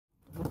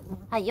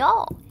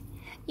Ayo,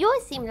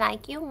 you seem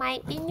like you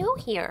might be new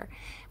here.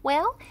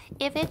 Well,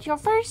 if it's your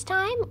first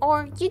time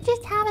or you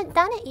just haven't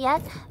done it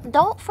yet,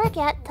 don't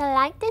forget to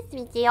like this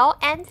video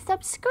and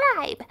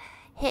subscribe.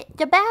 Hit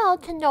the bell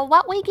to know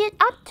what we get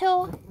up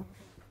to.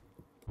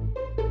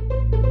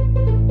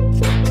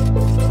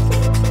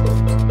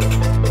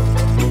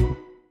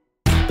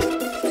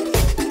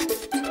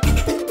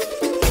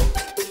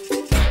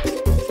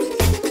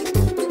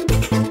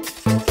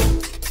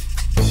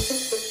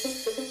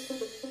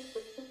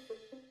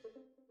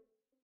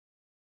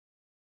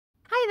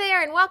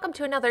 And welcome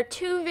to another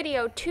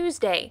 2-video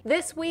Tuesday.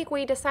 This week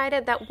we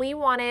decided that we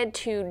wanted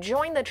to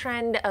join the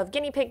trend of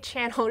guinea pig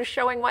channels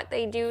showing what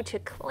they do to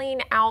clean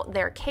out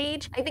their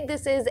cage. I think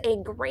this is a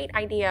great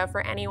idea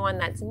for anyone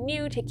that's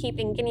new to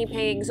keeping guinea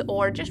pigs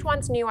or just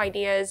wants new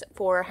ideas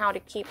for how to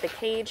keep the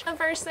cage. The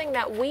first thing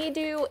that we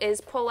do is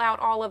pull out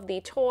all of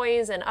the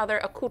toys and other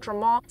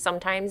accoutrements.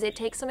 Sometimes it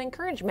takes some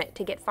encouragement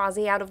to get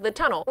Fozzie out of the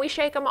tunnel. We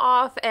shake them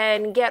off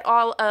and get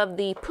all of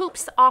the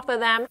poops off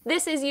of them.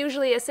 This is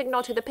usually a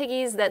signal to the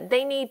piggies that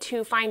they need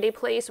to find a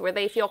place where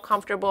they feel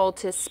comfortable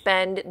to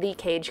spend the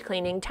cage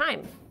cleaning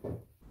time.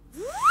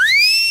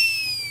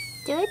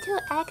 Due to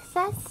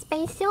excess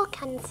spatial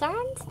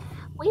concerns,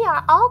 we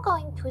are all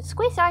going to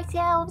squish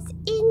ourselves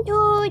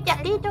into the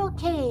little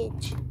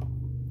cage.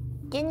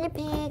 Guinea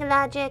pig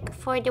logic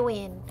for the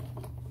win.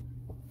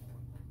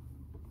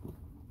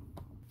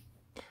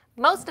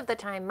 Most of the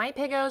time, my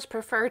piggos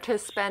prefer to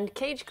spend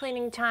cage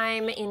cleaning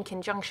time in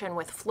conjunction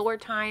with floor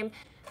time.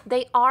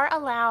 They are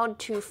allowed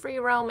to free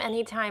roam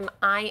anytime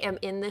I am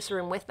in this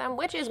room with them,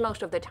 which is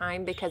most of the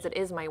time because it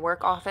is my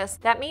work office.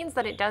 That means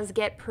that it does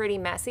get pretty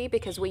messy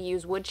because we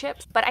use wood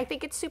chips, but I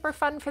think it's super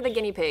fun for the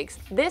guinea pigs.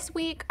 This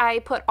week I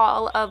put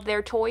all of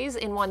their toys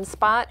in one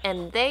spot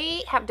and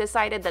they have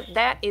decided that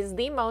that is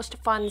the most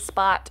fun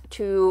spot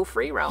to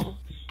free roam.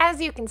 As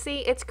you can see,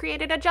 it's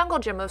created a jungle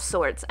gym of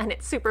sorts and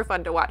it's super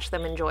fun to watch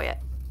them enjoy it.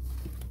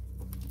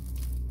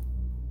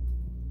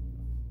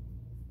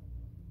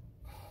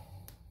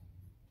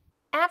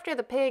 After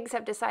the pigs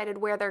have decided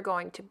where they're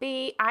going to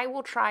be, I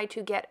will try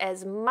to get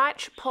as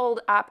much pulled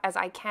up as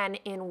I can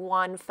in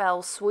one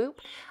fell swoop.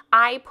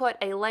 I put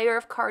a layer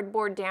of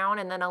cardboard down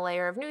and then a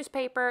layer of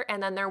newspaper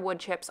and then their wood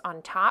chips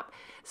on top.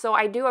 So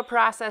I do a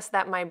process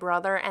that my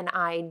brother and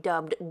I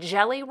dubbed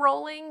jelly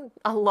rolling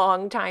a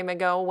long time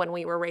ago when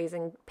we were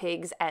raising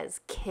pigs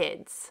as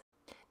kids.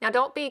 Now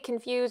don't be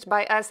confused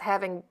by us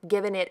having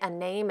given it a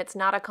name. It's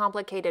not a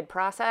complicated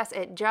process.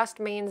 It just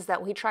means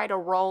that we try to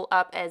roll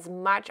up as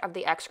much of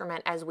the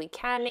excrement as we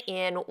can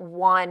in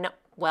one,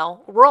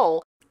 well,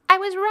 roll. I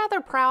was rather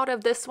proud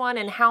of this one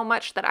and how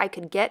much that I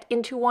could get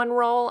into one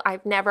roll.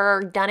 I've never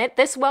done it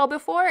this well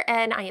before,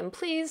 and I am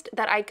pleased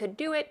that I could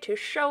do it to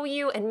show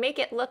you and make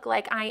it look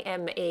like I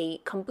am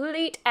a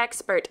complete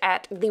expert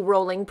at the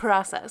rolling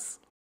process.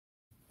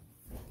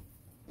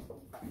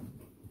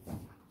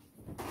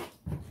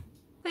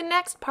 The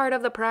next part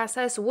of the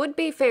process would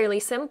be fairly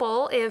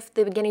simple if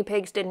the guinea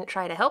pigs didn't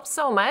try to help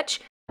so much.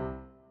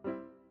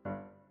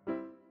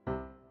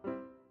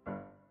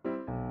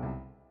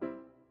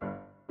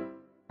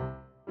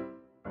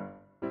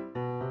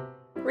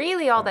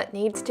 Really, all that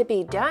needs to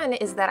be done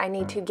is that I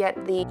need to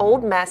get the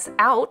old mess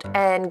out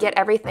and get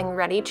everything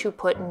ready to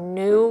put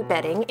new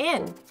bedding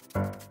in.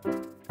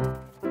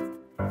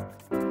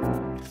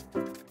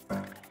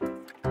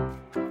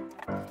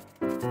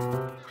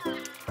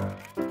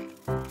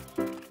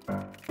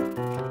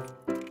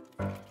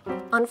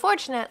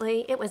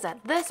 Unfortunately, it was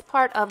at this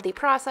part of the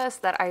process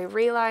that I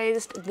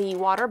realized the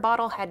water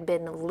bottle had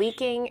been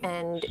leaking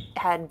and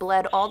had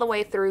bled all the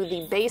way through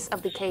the base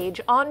of the cage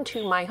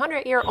onto my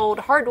 100-year-old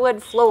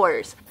hardwood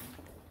floors.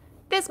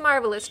 This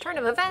marvelous turn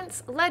of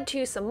events led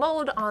to some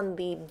mold on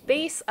the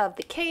base of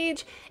the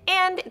cage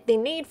and the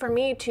need for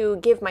me to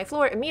give my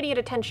floor immediate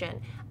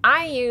attention.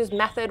 I use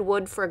Method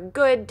Wood for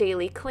Good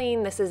Daily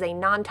Clean. This is a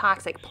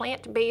non-toxic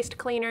plant-based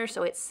cleaner,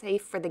 so it's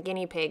safe for the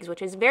guinea pigs,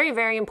 which is very,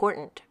 very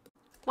important.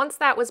 Once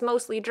that was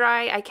mostly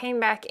dry, I came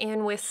back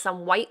in with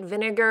some white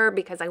vinegar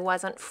because I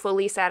wasn't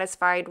fully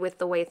satisfied with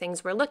the way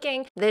things were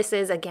looking. This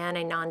is, again,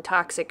 a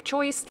non-toxic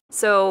choice,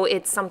 so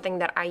it's something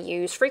that I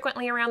use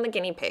frequently around the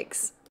guinea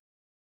pigs.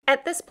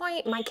 At this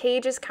point, my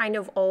cage is kind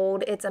of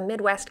old. It's a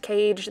Midwest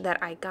cage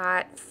that I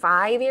got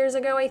 5 years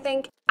ago, I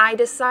think. I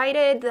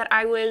decided that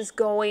I was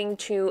going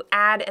to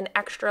add an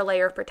extra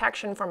layer of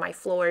protection for my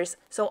floors.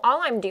 So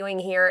all I'm doing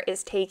here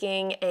is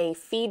taking a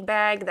feed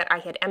bag that I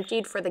had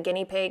emptied for the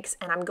guinea pigs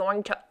and I'm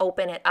going to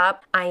open it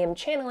up. I am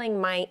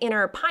channeling my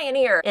inner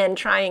pioneer and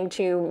trying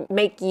to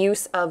make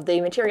use of the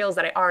materials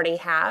that I already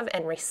have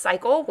and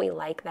recycle. We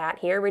like that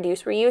here.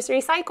 Reduce, reuse,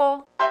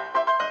 recycle.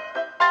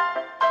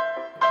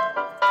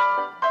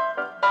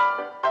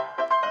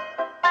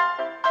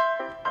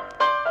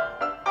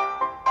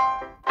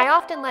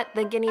 often let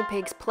the guinea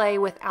pigs play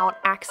without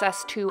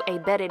access to a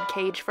bedded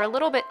cage for a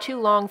little bit too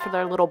long for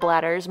their little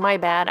bladders. My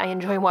bad, I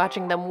enjoy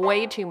watching them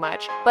way too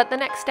much. But the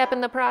next step in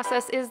the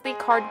process is the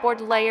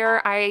cardboard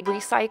layer. I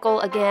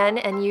recycle again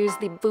and use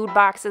the food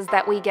boxes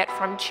that we get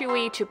from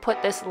Chewy to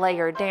put this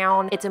layer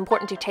down. It's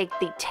important to take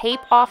the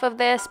tape off of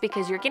this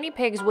because your guinea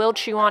pigs will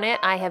chew on it.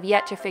 I have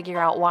yet to figure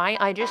out why,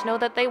 I just know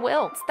that they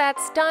will. Once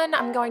that's done,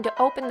 I'm going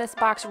to open this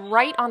box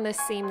right on this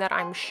seam that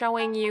I'm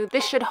showing you.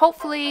 This should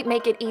hopefully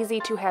make it easy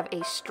to have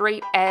a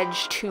straight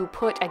edge to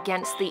put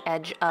against the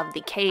edge of the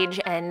cage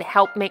and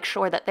help make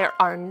sure that there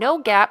are no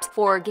gaps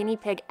for guinea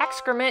pig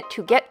excrement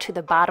to get to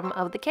the bottom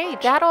of the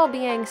cage. That all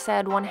being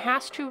said, one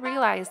has to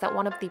realize that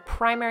one of the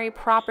primary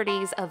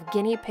properties of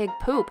guinea pig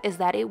poop is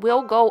that it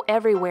will go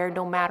everywhere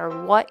no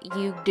matter what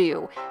you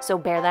do. So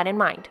bear that in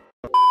mind.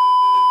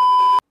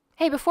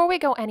 Hey, before we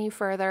go any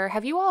further,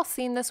 have you all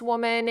seen this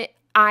woman?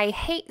 I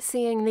hate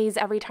seeing these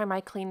every time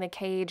I clean the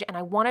cage, and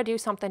I want to do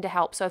something to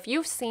help. So if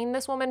you've seen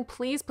this woman,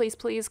 please, please,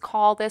 please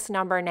call this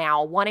number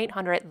now,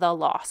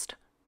 1-800-THE-LOST.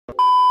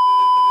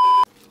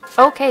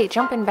 Okay,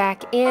 jumping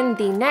back in,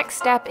 the next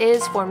step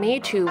is for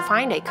me to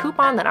find a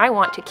coupon that I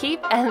want to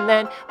keep and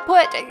then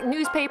put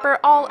newspaper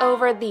all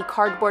over the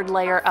cardboard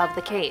layer of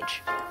the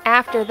cage.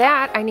 After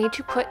that, I need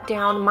to put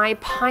down my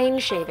pine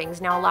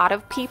shavings. Now, a lot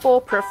of people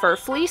prefer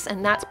fleece,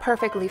 and that's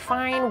perfectly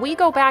fine. We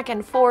go back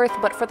and forth,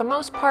 but for the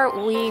most part,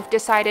 we've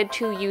decided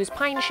to use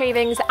pine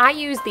shavings. I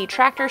use the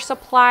Tractor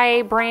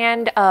Supply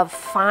brand of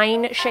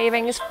fine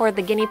shavings for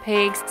the guinea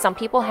pigs. Some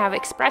people have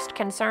expressed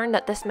concern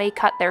that this may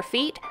cut their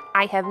feet.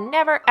 I have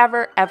never,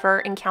 ever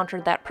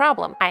encountered that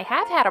problem. I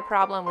have had a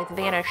problem with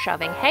Vanna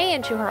shoving hay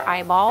into her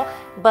eyeball,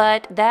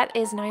 but that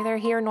is neither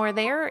here nor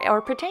there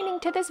or pertaining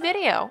to this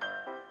video.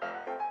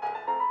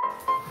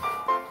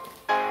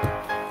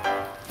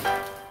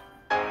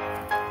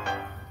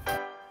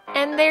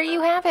 And there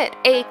you have it,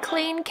 a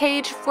clean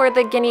cage for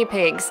the guinea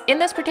pigs. In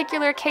this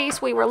particular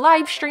case, we were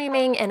live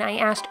streaming and I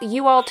asked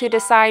you all to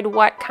decide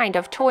what kind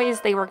of toys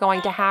they were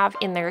going to have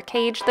in their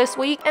cage this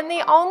week, and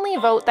the only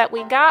vote that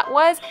we got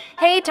was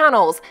hay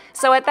tunnels.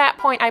 So at that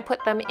point I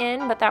put them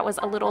in, but that was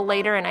a little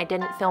later and I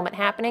didn't film it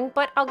happening,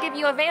 but I'll give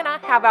you a Vanna.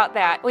 How about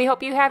that? We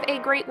hope you have a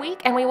great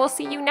week, and we will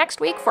see you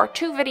next week for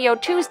 2 Video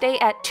Tuesday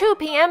at 2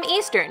 p.m.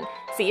 Eastern.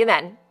 See you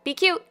then. Be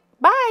cute.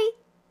 Bye!